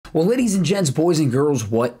Well, ladies and gents, boys and girls,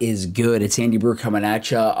 what is good? It's Andy Brewer coming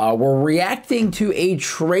at you. We're reacting to a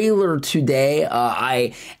trailer today.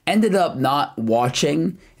 I ended up not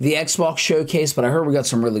watching the Xbox showcase, but I heard we got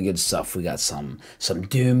some really good stuff. We got some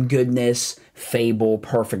Doom goodness, Fable,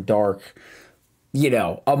 Perfect Dark, you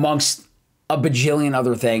know, amongst a bajillion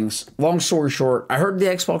other things. Long story short, I heard the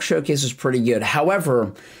Xbox showcase was pretty good.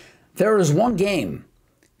 However, there is one game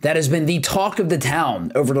that has been the talk of the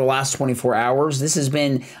town over the last 24 hours. This has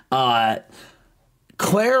been Clair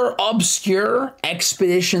Obscur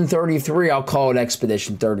Expedition 33. I'll call it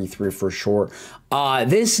Expedition 33 for short.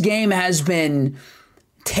 This game has been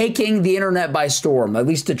taking the internet by storm. At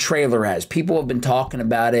least the trailer has. People have been talking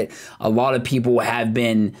about it. A lot of people have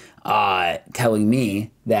been telling me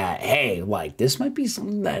that, hey, like, this might be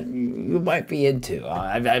something that you might be into.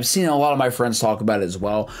 I've seen a lot of my friends talk about it as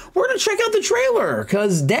well. We're going to check out the trailer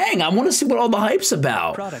because, dang, I want to see what all the hype's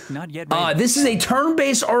about. Product not yet ready. This is a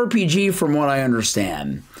turn-based RPG from what I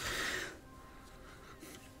understand.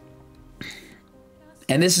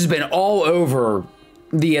 And this has been all over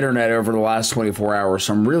the internet over the last 24 hours,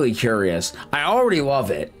 so I'm really curious. I already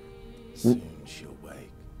love it. Soon she'll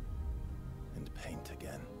wake and paint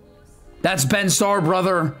again. That's Ben Starr,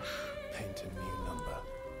 brother. Paint a new number.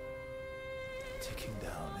 Ticking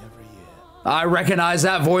down every year. I recognize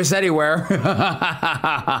that voice anywhere. And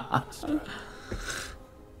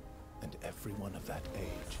everyone of that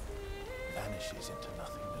age vanishes into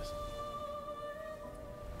nothingness.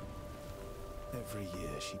 Every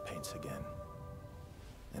year she paints again.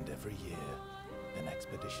 And every year, an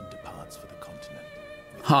expedition departs for the continent.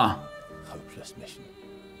 With a hopeless mission.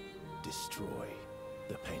 Destroy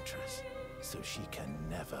the paintress, so she can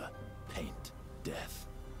never paint death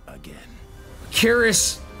again.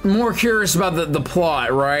 More curious about the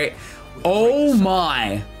plot, right? Oh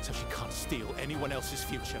my. So she can't steal anyone else's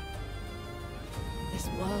future. This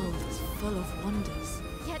world is full of wonders.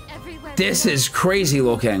 Yet everywhere This is crazy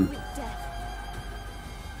looking. with death.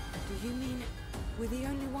 Do you mean we're the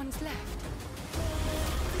only ones left?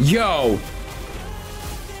 Yo.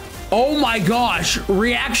 Oh my gosh.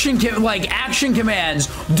 Action commands.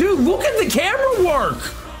 Dude, look at the camera work.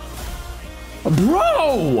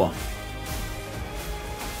 Bro.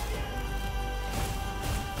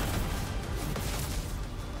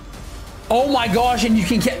 Oh my gosh, and you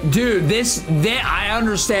can get, dude, I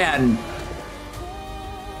understand.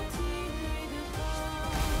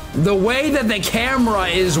 The way that the camera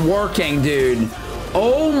is working, dude.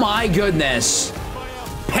 Oh my goodness.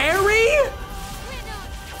 Parry?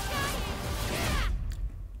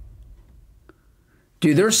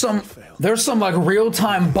 Dude, there's some like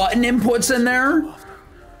real-time button inputs in there.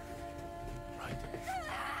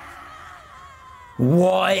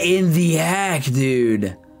 What in the heck,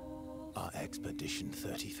 dude? Our Expedition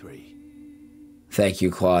 33. Thank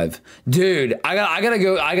you, Clive. Dude, I gotta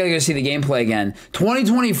go see the gameplay again.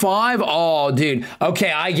 2025? Oh, dude.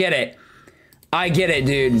 Okay, I get it. I get it,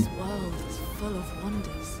 dude. This world is full of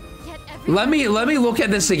wonders. Yet everywhere Let me look at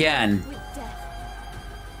this again. with death.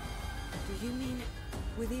 Do you mean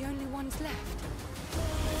we're the only ones left?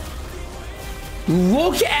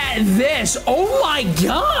 Look at this. Oh my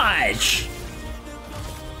gosh.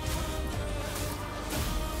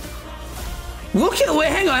 Look at, wait,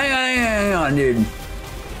 hang on, dude.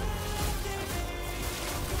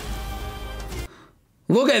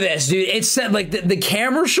 Look at this, dude. It's set, like, the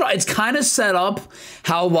camera shot, it's kind of set up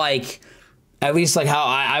how, like, at least, like, how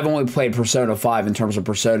I've only played Persona 5 in terms of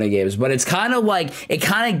Persona games, but it's kind of like, it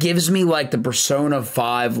kind of gives me, like, the Persona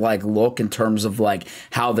 5, like, look in terms of, like,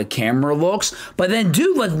 how the camera looks. But then,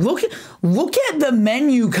 dude, like, look at the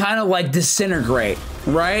menu kind of, like, disintegrate,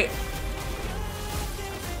 right?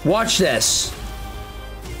 Watch this.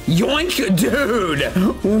 Yoink, dude.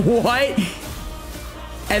 What?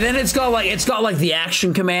 And then it's got like the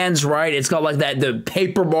action commands, right? It's got like the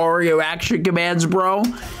Paper Mario action commands, bro.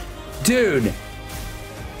 Dude.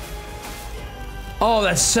 Oh,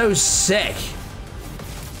 that's so sick.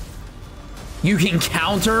 You can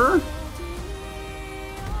counter.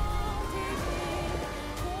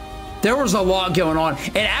 There was a lot going on.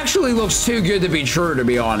 It actually looks too good to be true, to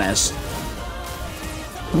be honest.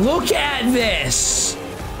 Look at this.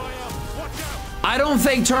 I don't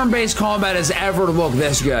think turn-based combat has ever looked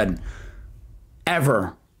this good.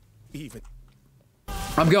 Ever.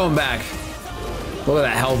 I'm going back. Look at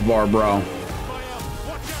that health bar, bro.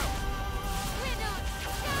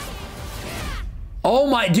 Oh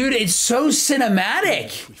my, dude, it's so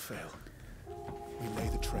cinematic. We fail. We lay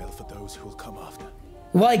the trail for those who will come after.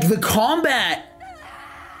 Like, the combat,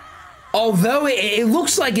 although it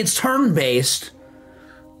looks like it's turn-based,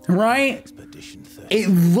 right? Expedition 30. It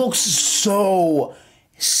looks so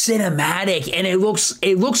cinematic, and it looks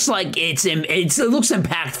like it looks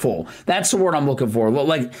impactful. That's the word I'm looking for.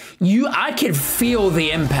 Like I could feel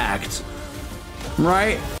the impact,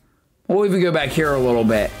 right? We'll even go back here a little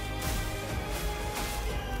bit.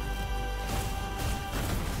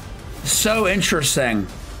 So interesting.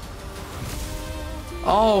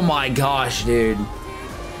 Oh my gosh, dude.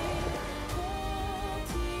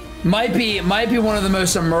 Might be one of the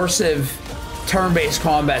most immersive turn-based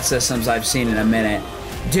combat systems I've seen in a minute.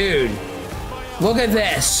 Dude, look at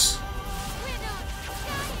this.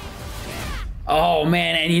 Oh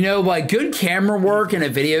man, and you know, like, good camera work in a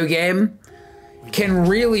video game can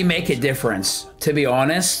really make a difference, to be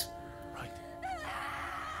honest.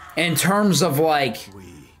 In terms of like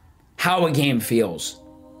how a game feels.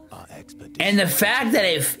 And the fact that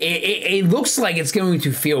it looks like it's going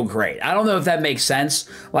to feel great. I don't know if that makes sense.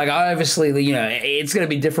 Like, obviously, you know, it's going to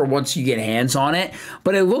be different once you get hands on it.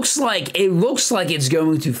 But it looks like it's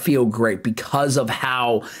going to feel great because of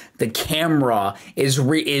how the camera is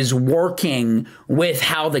working with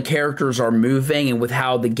how the characters are moving and with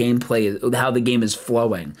how the gameplay, how the game is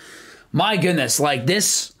flowing. My goodness, like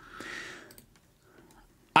this.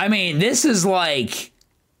 I mean, this is like.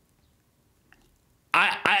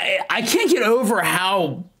 I can't get over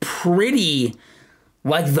how pretty,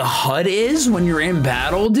 like, the HUD is when you're in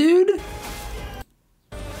battle, dude.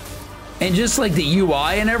 And just, like, the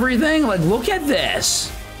UI and everything. Like, look at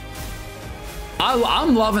this.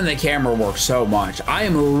 I'm loving the camera work so much. I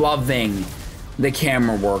am loving the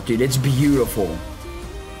camera work, dude. It's beautiful.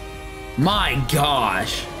 My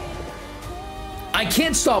gosh. I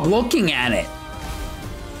can't stop looking at it.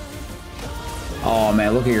 Oh,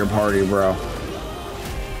 man, look at your party, bro.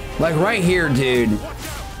 Like right here, dude.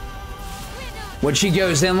 When she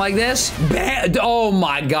goes in like this, bam, oh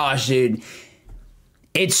my gosh, dude.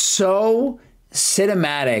 It's so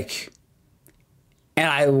cinematic. And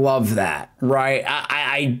I love that, right?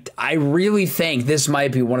 I really think this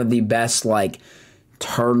might be one of the best, like,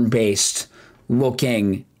 turn-based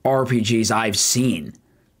looking RPGs I've seen,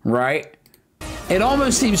 right? It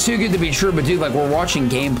almost seems too good to be true, but dude, like, we're watching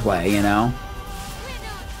gameplay, you know?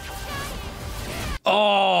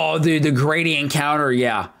 Oh, dude, the gradient counter,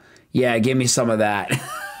 yeah. Yeah, give me some of that.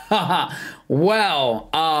 Well,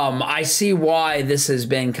 I see why this has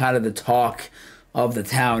been kind of the talk of the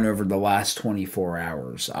town over the last 24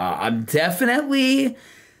 hours. I'm definitely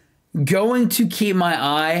going to keep my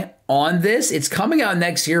eye on this. It's coming out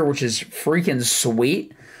next year, which is freaking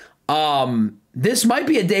sweet. This might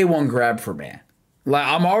be a day one grab for me. Like,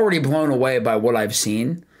 I'm already blown away by what I've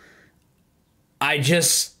seen.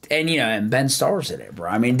 And you know, and Ben stars in it, bro.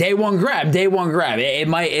 I mean, day one grab. It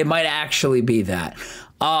might actually be that.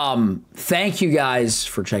 Thank you guys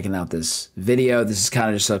for checking out this video. This is kind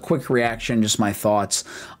of just a quick reaction, just my thoughts.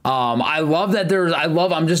 I love that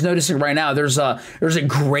I'm just noticing right now, there's a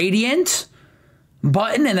gradient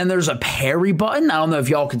button and then there's a parry button. I don't know if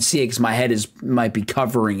y'all can see it because my head might be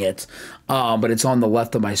covering it, but it's on the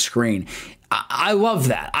left of my screen. I love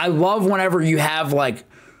that. I love whenever you have, like,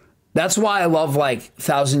 that's why I love, like,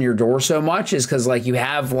 Thousand Year Door so much, is because, like, you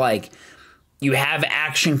have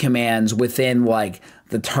action commands within, like,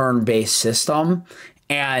 the turn-based system,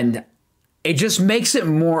 and it just makes it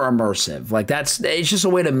more immersive. Like, it's just a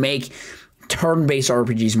way to make turn-based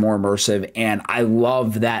RPGs more immersive, and I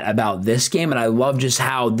love that about this game, and I love just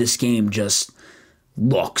how this game just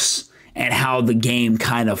looks and how the game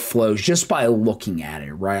kind of flows just by looking at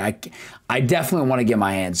it, right? I definitely want to get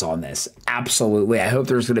my hands on this. Absolutely. I hope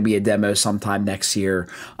there's going to be a demo sometime next year.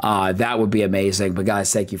 That would be amazing. But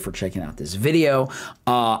guys, thank you for checking out this video.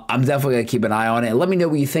 I'm definitely going to keep an eye on it. Let me know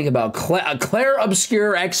what you think about Clair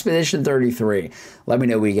Obscur Expedition 33. Let me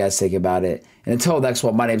know what you guys think about it. And until next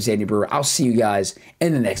one, my name is Andy Brewer. I'll see you guys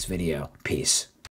in the next video. Peace.